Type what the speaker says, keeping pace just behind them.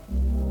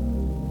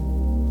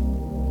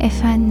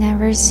If I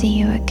never see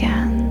you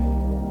again,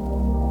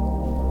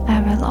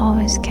 I will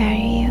always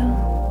carry you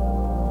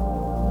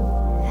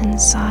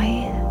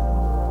inside,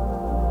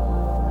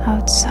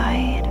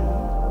 outside,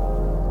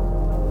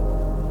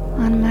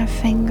 on my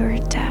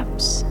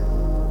fingertips,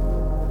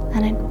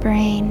 and in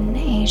brain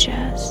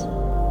ages,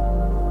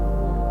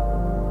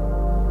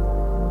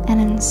 and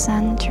in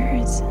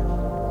centers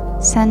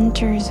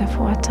of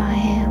what I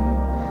am,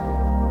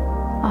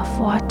 of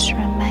what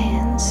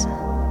remains.